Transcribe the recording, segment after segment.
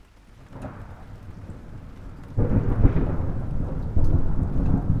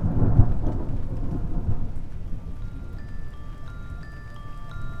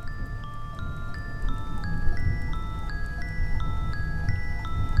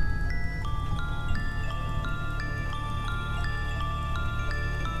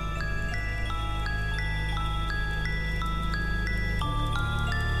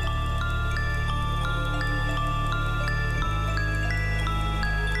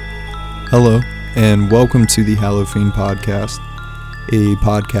Hello, and welcome to the Halloween podcast, a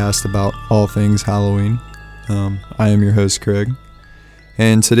podcast about all things Halloween. I am your host, Craig,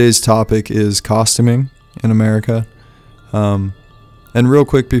 and today's topic is costuming in America. And real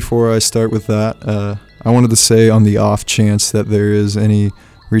quick before I start with that, I wanted to say on the off chance that there is any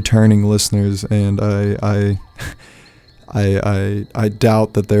returning listeners, and I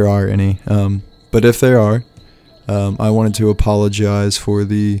doubt that there are any, but if there are, I wanted to apologize for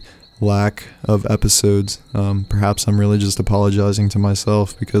the lack of episodes. Perhaps I'm really just apologizing to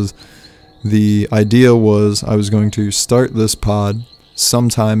myself because the idea was I was going to start this pod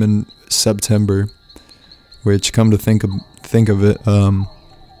sometime in September, which, come to think of it,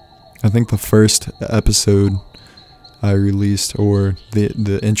 I think the first episode I released, or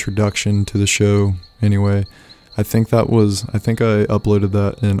the introduction to the show anyway, I think I uploaded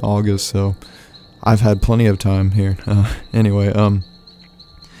that in August, so I've had plenty of time here.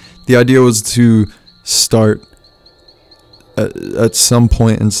 The idea was to start at some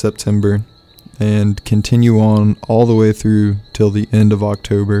point in September and continue on all the way through till the end of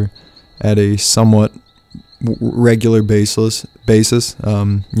October at a somewhat regular basis,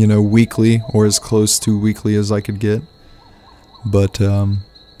 weekly, or as close to weekly as I could get. But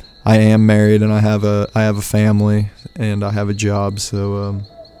I am married and I have a family and I have a job, so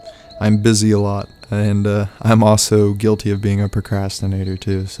I'm busy a lot. And I'm also guilty of being a procrastinator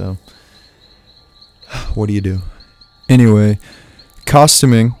too, so what do you do? Anyway,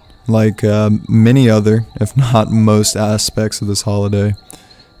 costuming, like many other, if not most aspects of this holiday,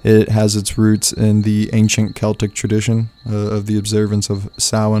 it has its roots in the ancient Celtic tradition of the observance of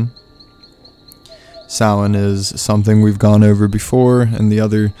Samhain. Samhain is something we've gone over before in the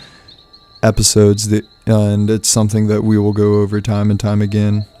other episodes, and it's something that we will go over time and time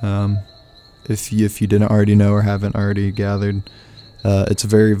again. If you didn't already know or haven't already gathered, it's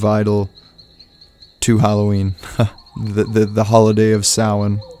very vital to Halloween. the holiday of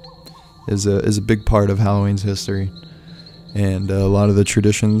Samhain is a big part of Halloween's history, and a lot of the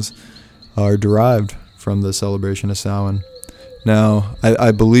traditions are derived from the celebration of Samhain. Now,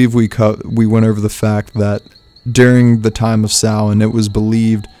 I believe we went over the fact that during the time of Samhain, it was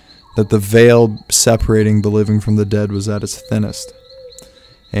believed that the veil separating the living from the dead was at its thinnest,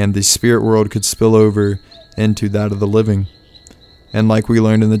 and the spirit world could spill over into that of the living. And like we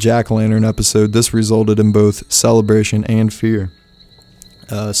learned in the Jack-o'-lantern episode, this resulted in both celebration and fear.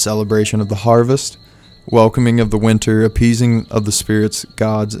 Celebration of the harvest, welcoming of the winter, appeasing of the spirits,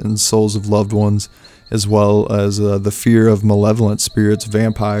 gods, and souls of loved ones, as well as the fear of malevolent spirits,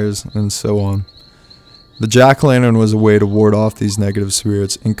 vampires, and so on. The jack-o'-lantern was a way to ward off these negative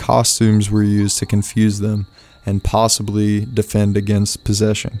spirits, and costumes were used to confuse them and possibly defend against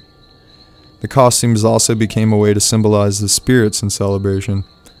possession. The costumes also became a way to symbolize the spirits in celebration.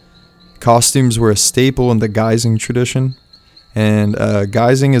 Costumes were a staple in the guising tradition, and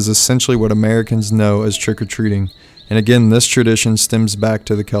guising is essentially what Americans know as trick-or-treating. And again, this tradition stems back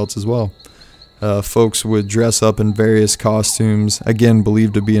to the Celts as well. Folks would dress up in various costumes, again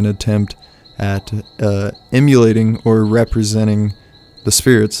believed to be an attempt at emulating or representing the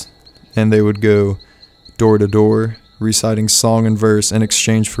spirits, and they would go door to door, reciting song and verse in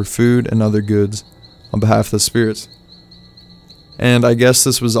exchange for food and other goods on behalf of the spirits. And I guess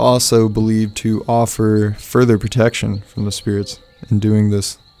this was also believed to offer further protection from the spirits in doing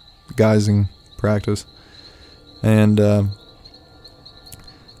this guising practice. And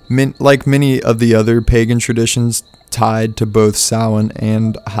like many of the other pagan traditions tied to both Samhain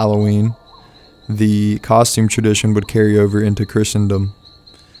and Halloween, the costume tradition would carry over into Christendom.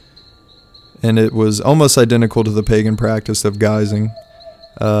 And it was almost identical to the pagan practice of guising.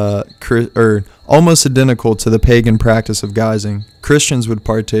 Almost identical to the pagan practice of guising. Christians would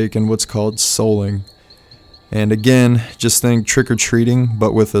partake in what's called souling. And again, just think trick-or-treating,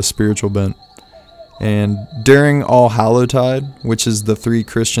 but with a spiritual bent. And during All Hallowtide, which is the 3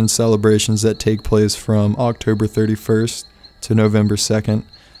 Christian celebrations that take place from October 31st to November 2nd,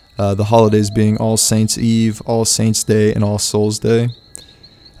 the holidays being All Saints' Eve, All Saints' Day, and All Souls' Day,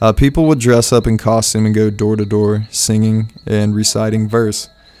 people would dress up in costume and go door to door singing and reciting verse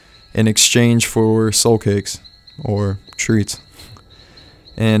in exchange for soul cakes or treats.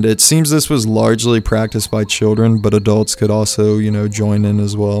 And it seems this was largely practiced by children, but adults could also, join in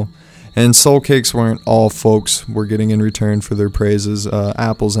as well. And soul cakes weren't all folks were getting in return for their praises.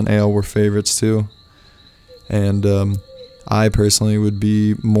 Apples and ale were favorites too. And I personally would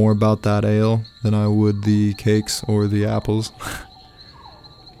be more about that ale than I would the cakes or the apples.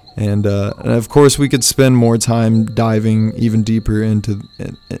 And of course, we could spend more time diving even deeper into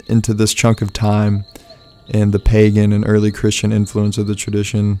this chunk of time and the pagan and early Christian influence of the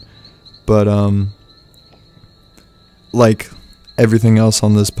tradition. But like everything else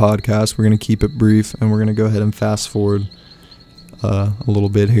on this podcast, we're going to keep it brief, and we're going to go ahead and fast forward a little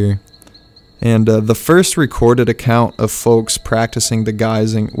bit here. And the first recorded account of folks practicing the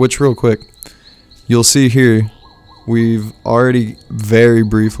guising, which real quick, you'll see here, we've already very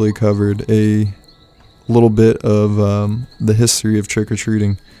briefly covered a little bit of the history of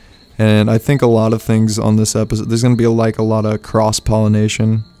trick-or-treating. And I think a lot of things on this episode, there's going to be a lot of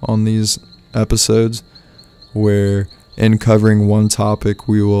cross-pollination on these episodes, where in covering one topic,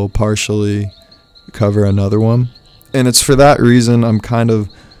 we will partially cover another one. And it's for that reason I'm kind of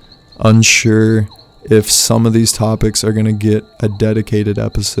unsure if some of these topics are going to get a dedicated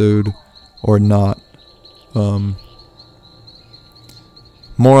episode or not. More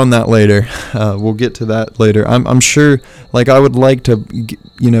on that later. We'll get to that later. I'm sure, I would like to,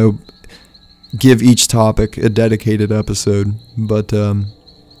 give each topic a dedicated episode, but I'm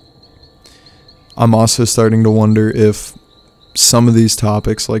also starting to wonder if some of these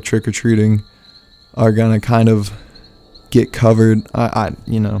topics, like trick-or-treating, are going to kind of get covered.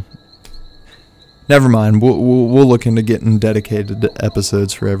 Never mind. We'll look into getting dedicated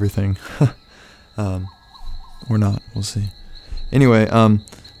episodes for everything. Or not. We'll see. Anyway,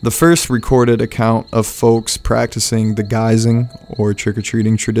 the first recorded account of folks practicing the guising or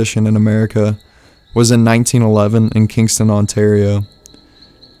trick-or-treating tradition in America was in 1911 in Kingston, Ontario.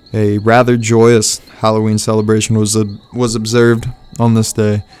 A rather joyous Halloween celebration was observed on this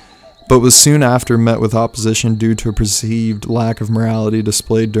day, but was soon after met with opposition due to a perceived lack of morality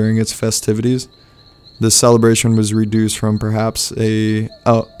displayed during its festivities. This celebration was reduced from perhaps after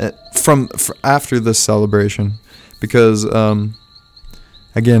this celebration, because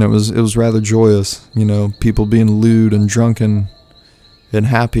again, it was rather joyous, people being lewd and drunken and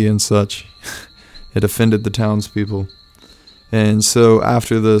happy and such. It offended the townspeople. And so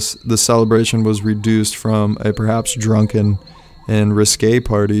after this, the celebration was reduced from a perhaps drunken and risque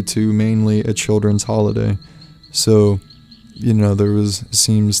party to mainly a children's holiday. So,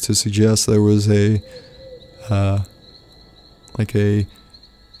 seems to suggest there was an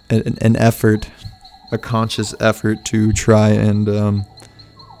effort, a conscious effort to try and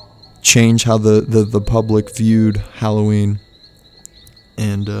change how the public viewed Halloween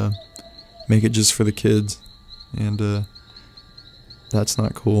and make it just for the kids. And that's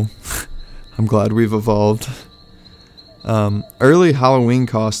not cool. I'm glad we've evolved. Early Halloween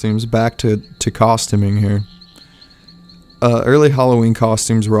costumes, back to costuming here. Early Halloween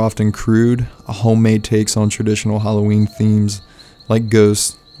costumes were often crude, homemade takes on traditional Halloween themes like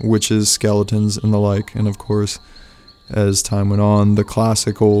ghosts, witches, skeletons, and the like. And of course, as time went on, the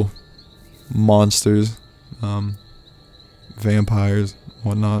classical monsters, vampires,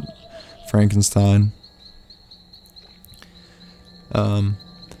 whatnot, Frankenstein. And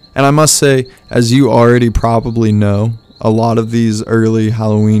I must say, as you already probably know, a lot of these early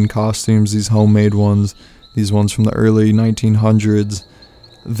Halloween costumes, these homemade ones, these ones from the early 1900s,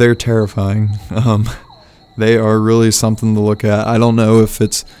 they're terrifying. They are really something to look at. I don't know if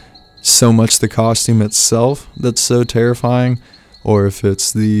it's so much the costume itself that's so terrifying, or if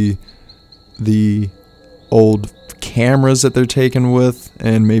it's the old cameras that they're taken with,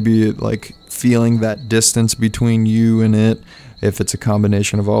 and maybe feeling that distance between you and it. If it's a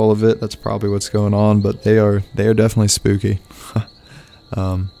combination of all of it, that's probably what's going on. But they are definitely spooky.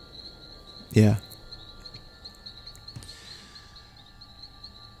 Yeah.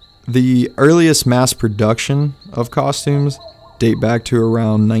 The earliest mass production of costumes date back to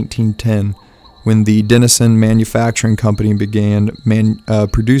around 1910, when the Denison Manufacturing Company began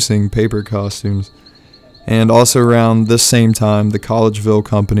producing paper costumes. And also around this same time, the Collegeville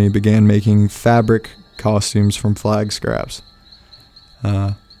Company began making fabric costumes from flag scraps.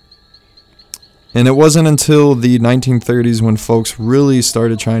 And it wasn't until the 1930s when folks really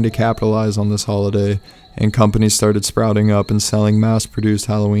started trying to capitalize on this holiday, and companies started sprouting up and selling mass-produced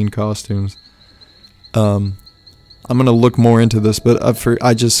Halloween costumes. I'm going to look more into this, but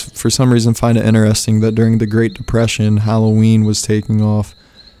I just for some reason find it interesting that during the Great Depression, Halloween was taking off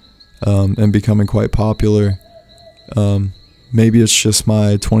and becoming quite popular. Maybe it's just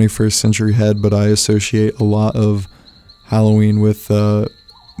my 21st century head, but I associate a lot of Halloween with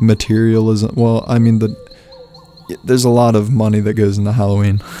materialism. Well, I mean, there's a lot of money that goes into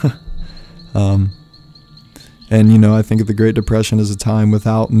Halloween. And, I think of the Great Depression as a time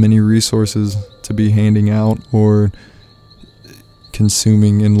without many resources to be handing out or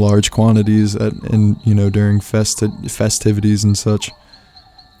consuming in large quantities during festivities and such.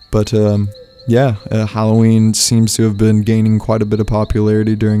 But, Halloween seems to have been gaining quite a bit of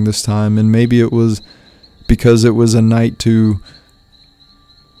popularity during this time, and maybe it was because it was a night to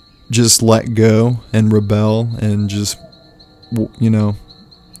just let go and rebel and just,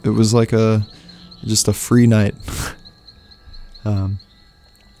 it was like just a free night.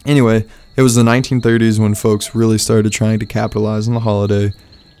 Anyway, it was the 1930s when folks really started trying to capitalize on the holiday,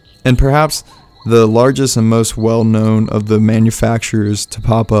 and perhaps the largest and most well-known of the manufacturers to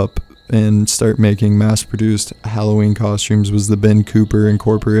pop up and start making mass-produced Halloween costumes was the Ben Cooper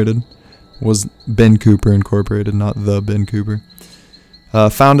Incorporated. Was Ben Cooper Incorporated, not the Ben Cooper.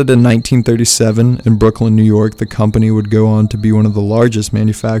 Founded in 1937 in Brooklyn, New York, the company would go on to be one of the largest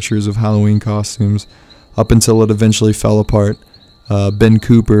manufacturers of Halloween costumes up until it eventually fell apart. Ben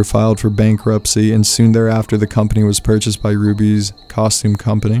Cooper filed for bankruptcy, and soon thereafter the company was purchased by Ruby's Costume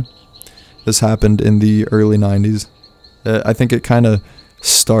Company. This happened in the early 90s. I think it kind of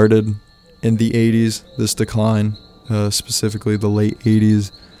started in the 80s, this decline, specifically the late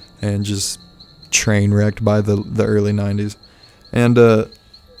 80s, and just train wrecked by the early 90s. And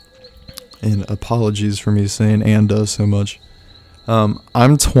apologies for me saying so much.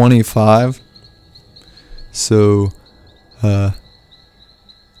 I'm 25, so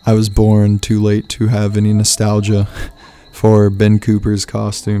I was born too late to have any nostalgia for Ben Cooper's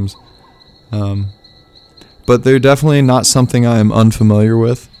costumes. But they're definitely not something I am unfamiliar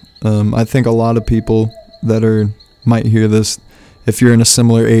with. I think a lot of people that might hear this, if you're in a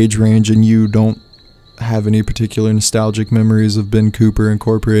similar age range and you don't have any particular nostalgic memories of Ben Cooper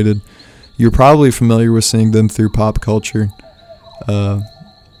Incorporated, you're probably familiar with seeing them through pop culture.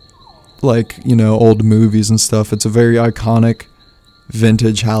 Like, old movies and stuff. It's a very iconic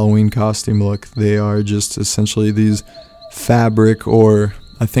vintage Halloween costume look. They are just essentially these fabric, or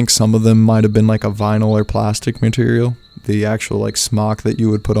I think some of them might have been like a vinyl or plastic material, the actual like smock that you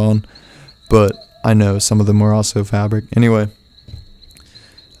would put on, but I know some of them were also fabric. Anyway,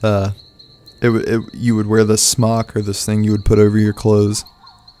 you would wear this smock, or this thing you would put over your clothes,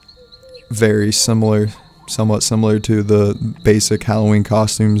 very similar, somewhat similar to the basic Halloween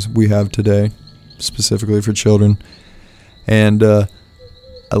costumes we have today, specifically for children, and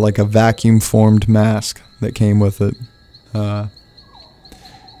like a vacuum formed mask that came with it,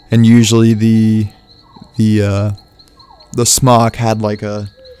 and usually the smock had like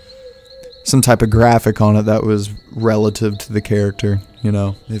some type of graphic on it that was relative to the character.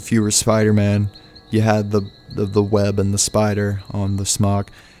 If you were Spider-Man, you had the web and the spider on the smock,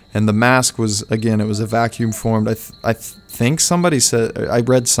 and the mask was, again, it was a vacuum formed. I think somebody said, I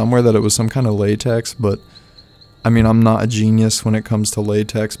read somewhere that it was some kind of latex, but I mean, I'm not a genius when it comes to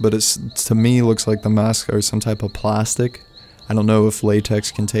latex, but to me looks like the mask are some type of plastic. I don't know if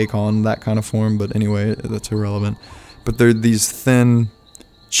latex can take on that kind of form, but anyway, that's irrelevant. But they're these thin,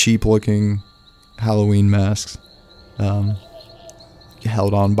 cheap-looking Halloween masks,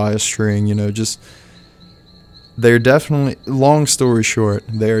 held on by a string, they're definitely, long story short,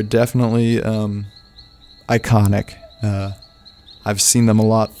 they're definitely iconic. I've seen them a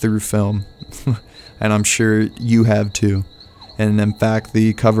lot through film. And I'm sure you have too. And in fact,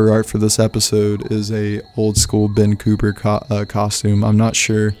 the cover art for this episode is a old school Ben Cooper costume. I'm not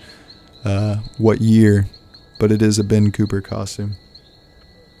sure what year, but it is a Ben Cooper costume.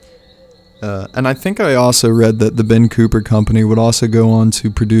 And I think I also read that the Ben Cooper Company would also go on to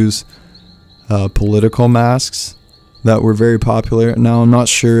produce political masks that were very popular. Now, I'm not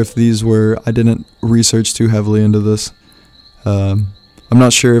sure if these were, I didn't research too heavily into this. I'm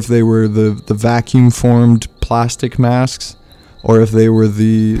not sure if they were the vacuum-formed plastic masks, or if they were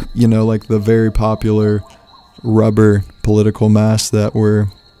the, like the very popular rubber political masks that were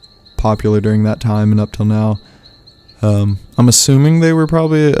popular during that time and up till now. I'm assuming they were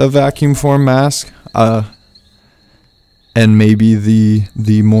probably a vacuum-formed mask, and maybe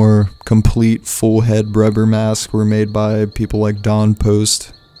the more complete full-head rubber masks were made by people like Don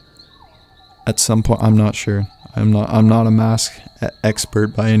Post at some point. I'm not sure. I'm not a mask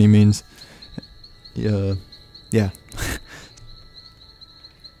expert by any means. Yeah.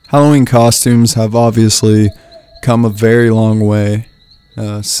 Halloween costumes have obviously come a very long way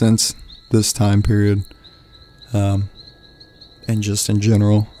since this time period, and just in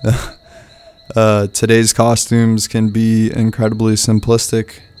general. Today's costumes can be incredibly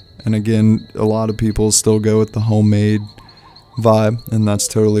simplistic, and again, a lot of people still go with the homemade vibe, and that's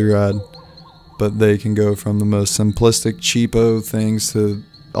totally rad. But they can go from the most simplistic, cheapo things to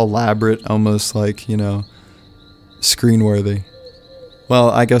elaborate, almost like, screen-worthy. Well,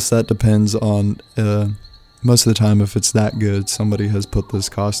 I guess that depends on, most of the time, if it's that good, somebody has put this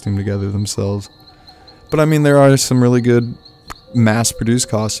costume together themselves. But I mean, there are some really good mass-produced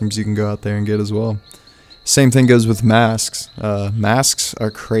costumes you can go out there and get as well. Same thing goes with masks. Masks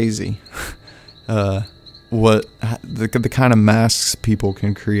are crazy. what the kind of masks people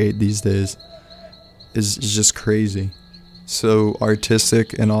can create these days is just crazy. So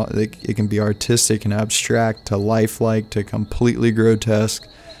artistic, and all, it can be artistic and abstract to lifelike to completely grotesque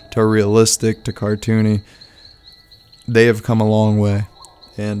to realistic to cartoony. They have come a long way,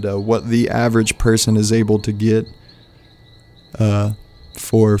 and what the average person is able to get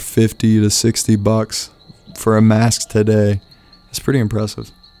for $50 to $60 for a mask today is pretty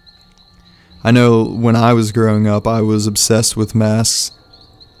impressive. I know when I was growing up, I was obsessed with masks,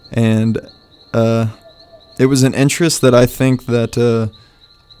 and it was an interest that I think that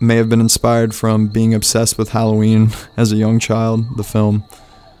may have been inspired from being obsessed with Halloween as a young child, the film.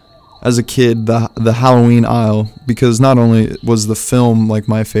 As a kid, the Halloween aisle, because not only was the film like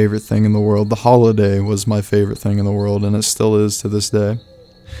my favorite thing in the world, the holiday was my favorite thing in the world, and it still is to this day.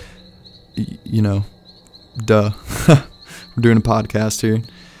 Duh. We're doing a podcast here.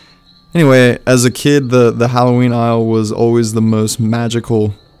 Anyway, as a kid, the Halloween aisle was always the most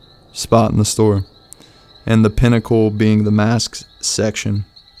magical spot in the store, and the pinnacle being the masks section.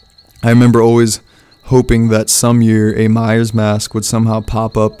 I remember always hoping that some year a Myers mask would somehow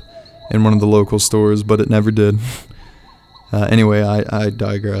pop up in one of the local stores, but it never did. Anyway, I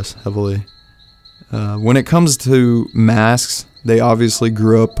digress heavily. When it comes to masks, they obviously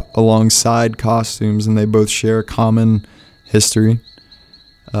grew up alongside costumes, and they both share a common history.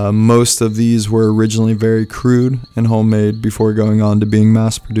 Most of these were originally very crude and homemade before going on to being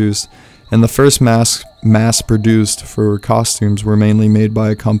mass-produced. And the first masks mass-produced for costumes were mainly made by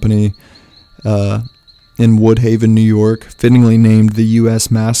a company in Woodhaven, New York, fittingly named the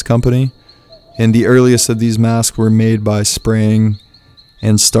U.S. Mask Company. And the earliest of these masks were made by spraying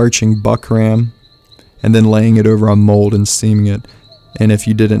and starching buckram and then laying it over a mold and steaming it. And if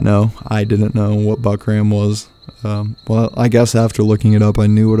you didn't know, I didn't know what buckram was. Well, I guess after looking it up, I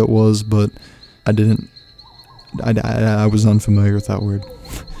knew what it was, but I didn't. I was unfamiliar with that word.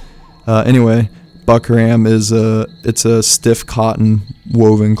 Anyway, buckram is it's a stiff cotton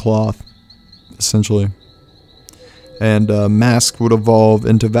woven cloth, essentially. And masks would evolve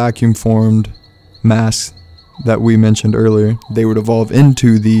into vacuum-formed masks that we mentioned earlier. They would evolve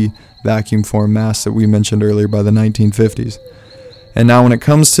into the vacuum-formed masks that we mentioned earlier by the 1950s. And now when it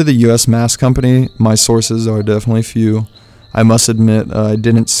comes to the U.S. Mask Company, my sources are definitely few. I must admit, I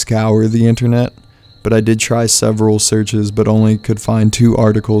didn't scour the internet, but I did try several searches, but only could find 2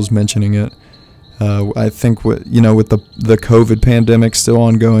 articles mentioning it. I think with the COVID pandemic still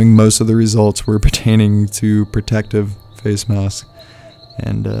ongoing, most of the results were pertaining to protective face masks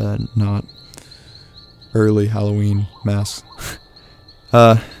and not early Halloween masks.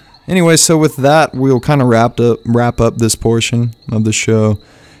 Anyway, so with that, we'll kind of wrap up this portion of the show.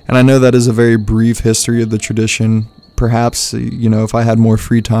 And I know that is a very brief history of the tradition. Perhaps, if I had more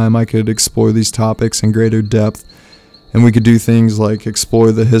free time, I could explore these topics in greater depth. And we could do things like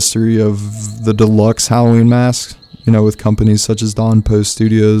explore the history of the deluxe Halloween masks, with companies such as Dawn Post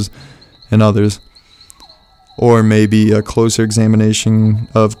Studios and others. Or maybe a closer examination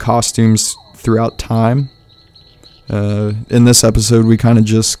of costumes throughout time. In this episode, we kind of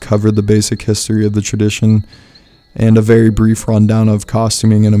just covered the basic history of the tradition and a very brief rundown of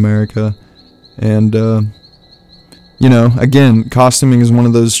costuming in America. And, again, costuming is one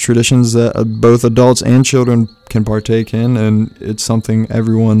of those traditions that both adults and children can partake in, and it's something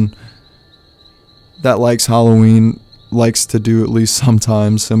everyone that likes Halloween likes to do at least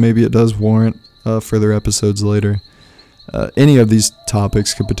sometimes, so maybe it does warrant further episodes later. Any of these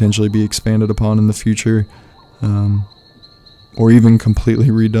topics could potentially be expanded upon in the future. Or even completely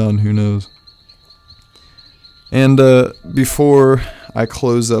redone, who knows. And before I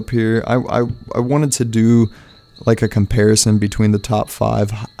close up here, I wanted to do like a comparison between the top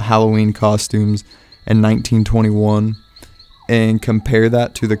 5 Halloween costumes in 1921 and compare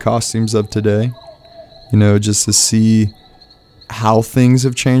that to the costumes of today, just to see how things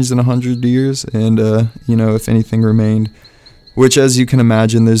have changed in 100 years and, if anything remained. Which, as you can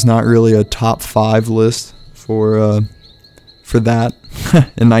imagine, there's not really a top 5 list for that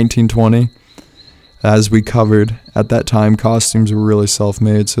in 1920. As we covered, at that time, costumes were really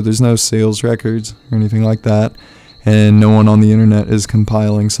self-made, so there's no sales records or anything like that, and no one on the internet is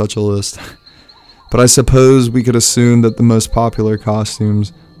compiling such a list. But I suppose we could assume that the most popular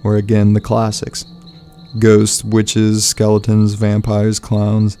costumes were, again, the classics. Ghosts, witches, skeletons, vampires,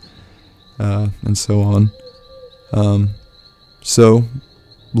 clowns, and so on. So,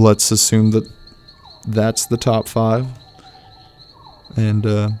 let's assume that that's the top 5. And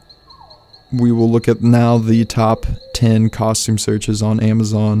we will look at now the top 10 costume searches on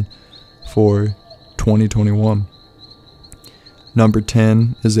Amazon for 2021. Number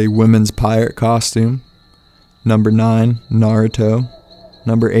 10 is a women's pirate costume. Number 9, Naruto.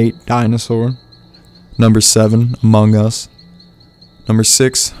 Number 8, Dinosaur. Number 7, Among Us. Number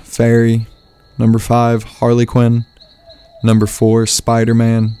 6, Fairy. Number 5, Harley Quinn. Number 4,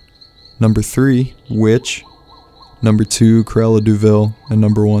 Spider-Man. Number 3, Witch. Number 2, Cruella de Vil. And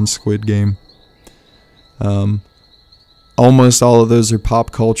number 1, Squid Game. Almost all of those are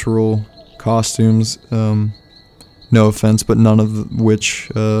pop cultural costumes. No offense, but none of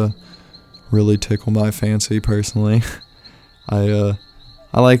which really tickle my fancy personally. I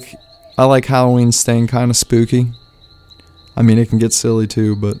like Halloween staying kind of spooky. I mean, it can get silly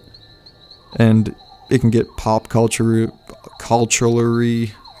too, and it can get pop culture-y.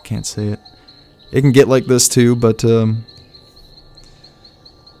 I can't say it. It can get like this too, but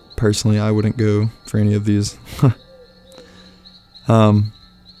personally, I wouldn't go for any of these.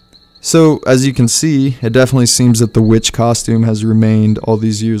 So, as you can see, it definitely seems that the witch costume has remained all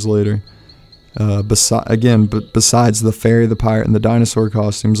these years later. Besides the fairy, the pirate, and the dinosaur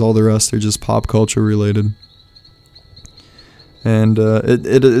costumes, all the rest are just pop culture related. And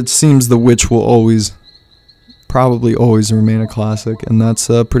it seems the witch will probably always remain a classic, and that's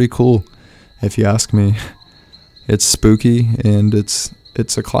pretty cool, if you ask me. It's spooky, and it's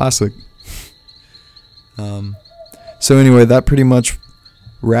a classic. So anyway, that pretty much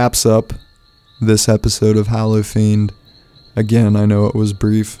wraps up this episode of Hallowfiend. Again, I know it was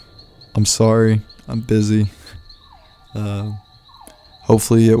brief. I'm sorry. I'm busy.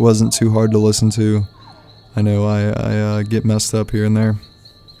 Hopefully it wasn't too hard to listen to. I know I get messed up here and there,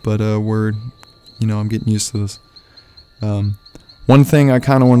 but I'm getting used to this. One thing I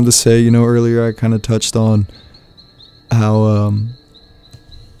kind of wanted to say, earlier I kind of touched on how,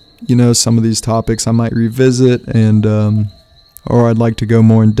 some of these topics I might revisit and, or I'd like to go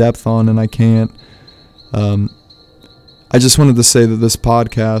more in depth on, and I can't. I just wanted to say that this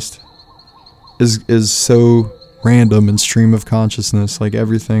podcast is so random and stream of consciousness. Like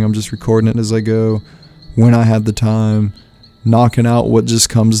everything, I'm just recording it as I go, when I have the time, knocking out what just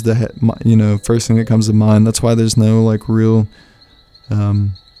comes to first thing that comes to mind. That's why there's no like real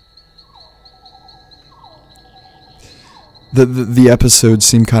the episodes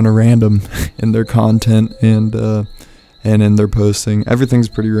seem kind of random in their content and in their posting. Everything's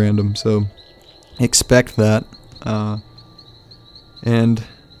pretty random, so expect that.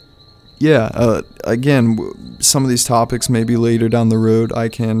 Again, some of these topics maybe later down the road I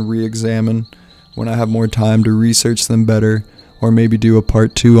can re-examine when I have more time to research them better, or maybe do a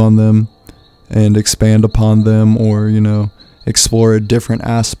part 2 on them and expand upon them, or, explore a different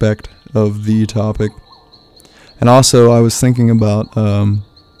aspect of the topic. And also, I was thinking about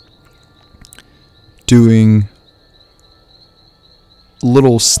doing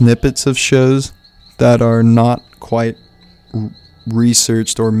little snippets of shows that are not quite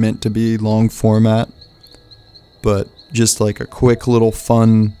researched or meant to be long format, but just like a quick little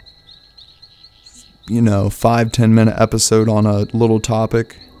fun 5-10 minute episode on a little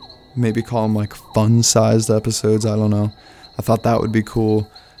topic. Maybe call them like fun sized episodes. I don't know. I thought that would be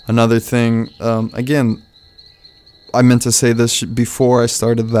cool. Another thing, again, I meant to say this before I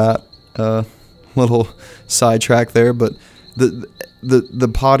started that little sidetrack there, but the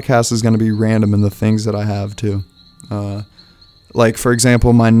podcast is going to be random in the things that I have too. Like, for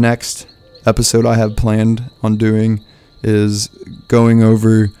example, my next episode I have planned on doing is going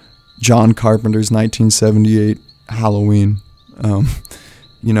over John Carpenter's 1978 Halloween.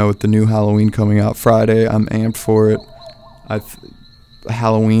 With the new Halloween coming out Friday, I'm amped for it.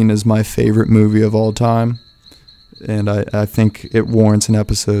 Halloween is my favorite movie of all time, and I think it warrants an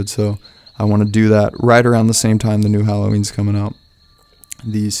episode, so I want to do that right around the same time the new Halloween's coming out,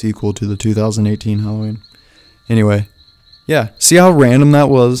 the sequel to the 2018 Halloween. Anyway, yeah, see how random that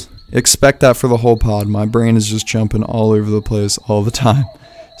was? Expect that for the whole pod. My brain is just jumping all over the place all the time.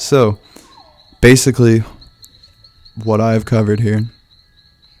 So, basically, what I've covered here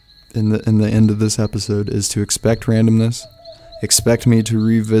in the end of this episode is to expect randomness, expect me to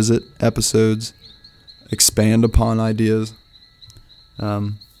revisit episodes, expand upon ideas.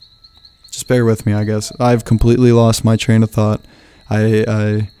 Just bear with me, I guess. I've completely lost my train of thought.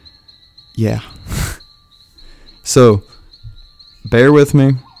 Yeah. So, bear with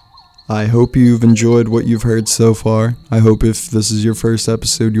me. I hope you've enjoyed what you've heard so far. I hope if this is your first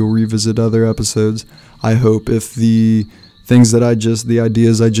episode, you'll revisit other episodes. I hope if the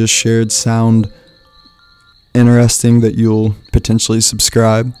ideas I just shared sound interesting, that you'll potentially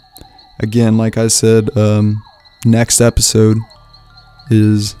subscribe. Again, like I said, next episode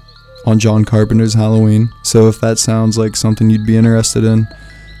is on John Carpenter's Halloween. So if that sounds like something you'd be interested in,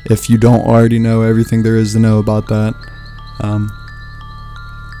 if you don't already know everything there is to know about that,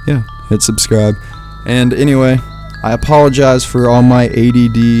 hit subscribe. And anyway, I apologize for all my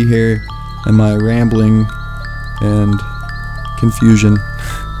ADD here and my rambling and confusion.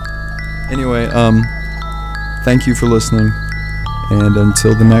 Anyway, thank you for listening, and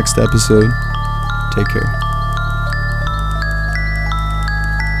until the next episode, take care.